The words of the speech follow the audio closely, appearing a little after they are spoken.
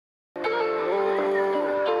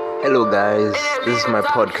Hello guys, this is my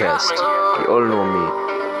podcast. You all know me.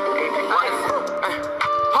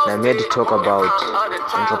 And I'm here to talk about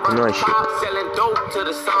entrepreneurship.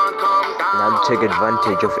 And how to take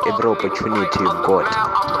advantage of every opportunity you've got.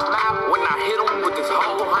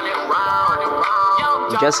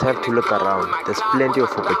 You just have to look around. There's plenty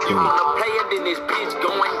of opportunity.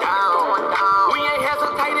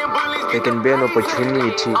 There can be an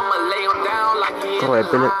opportunity through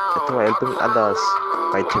helping others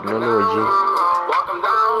by technology,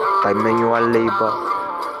 by manual labor,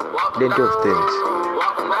 plenty of things.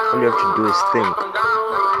 All you have to do is think,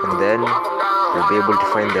 and then you'll be able to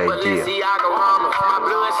find the idea.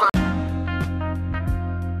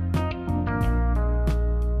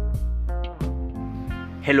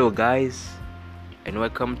 Hello guys, and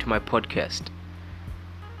welcome to my podcast.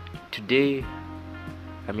 Today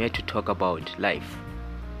I'm here to talk about life.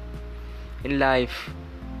 In life,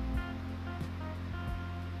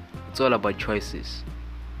 it's all about choices.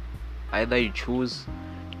 Either you choose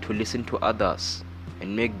to listen to others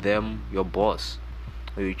and make them your boss,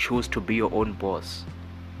 or you choose to be your own boss.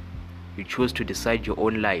 You choose to decide your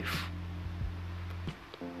own life.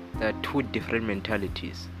 There are two different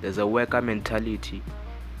mentalities. There's a worker mentality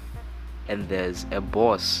and there's a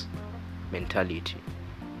boss mentality.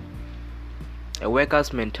 A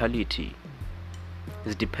worker's mentality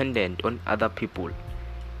is dependent on other people,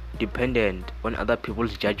 dependent on other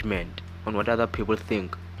people's judgment, on what other people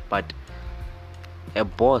think. But a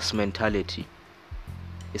boss mentality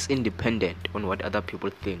is independent on what other people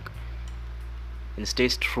think and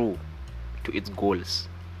stays true to its goals.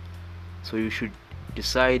 So you should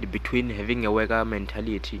decide between having a worker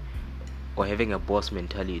mentality or having a boss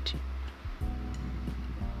mentality.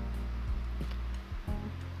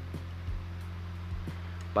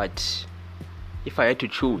 But if I had to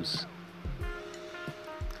choose,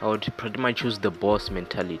 I would pretty much choose the boss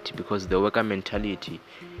mentality, because the worker mentality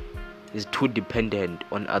is too dependent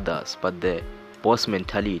on others, but the boss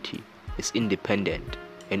mentality is independent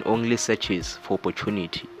and only searches for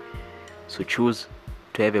opportunity. So choose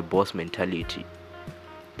to have a boss mentality.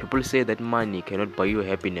 People say that money cannot buy you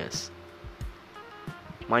happiness.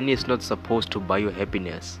 Money is not supposed to buy you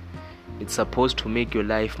happiness. It's supposed to make your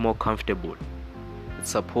life more comfortable. It's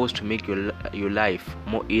supposed to make your life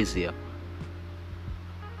more easier.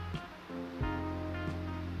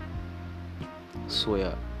 So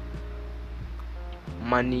yeah,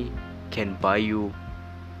 money can buy you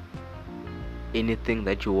anything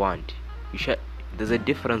that you want. There's a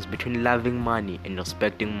difference between loving money and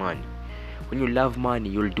respecting money. When you love money,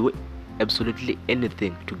 you'll do absolutely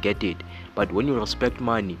anything to get it. But when you respect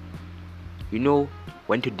money, you know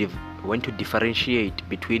when to differentiate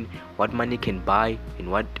between what money can buy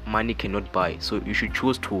and what money cannot buy. So you should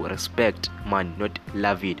choose to respect money, not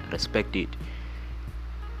love it, respect it.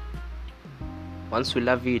 Once you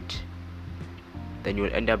love it, then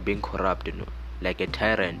you'll end up being corrupt, like a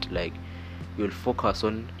tyrant. Like, you'll focus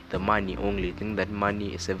on the money only, think that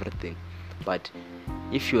money is everything. But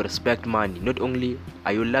if you respect money, not only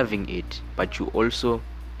are you loving it, but you also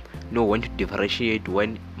know when to differentiate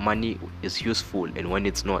when money is useful and when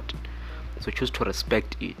it's not. So choose to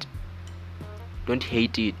respect it. Don't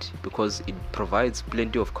hate it, because it provides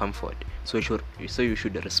plenty of comfort. So you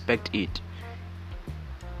should respect it.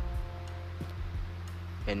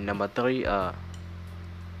 And number 3,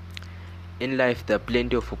 in life there are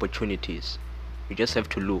plenty of opportunities. You just have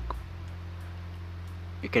to look.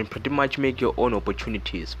 You can pretty much make your own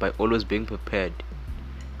opportunities by always being prepared.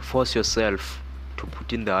 Force yourself to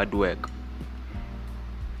put in the hard work.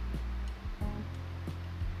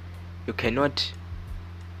 You cannot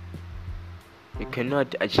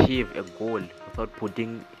achieve a goal without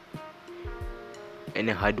putting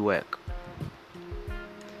any hard work.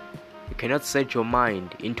 You cannot set your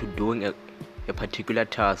mind into doing a particular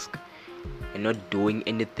task and not doing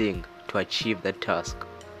anything to achieve that task.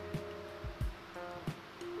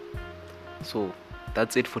 So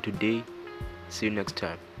that's it for today. See you next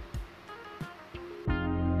time.